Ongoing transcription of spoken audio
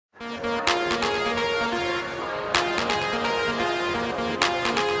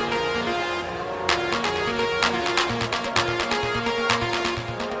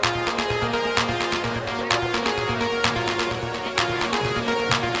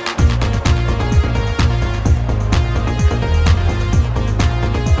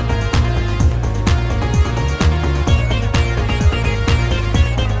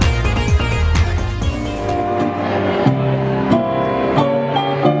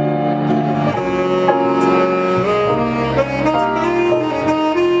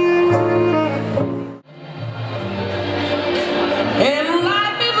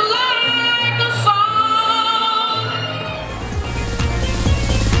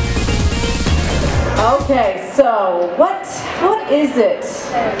Okay, so what is it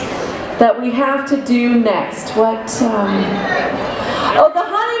that we have to do next? Oh, the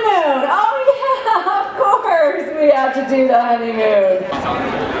honeymoon! Oh yeah, of course we have to do the honeymoon.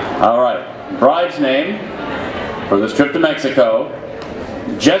 All right, bride's name for this trip to Mexico,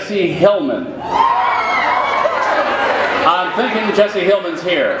 Jessie Hillman. I'm thinking Jessie Hillman's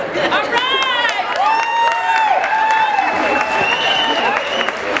here. All right!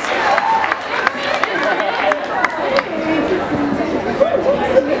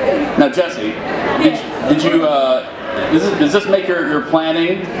 Now, Jessie, does this make your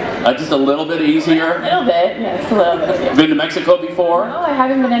planning just a little bit easier? A little bit, yes, a little bit. Yeah. Been to Mexico before? No, I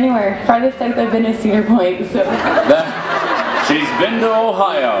haven't been anywhere. Farthest south I've been is Cedar Point, so. She's been to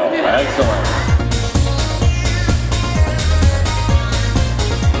Ohio. Excellent.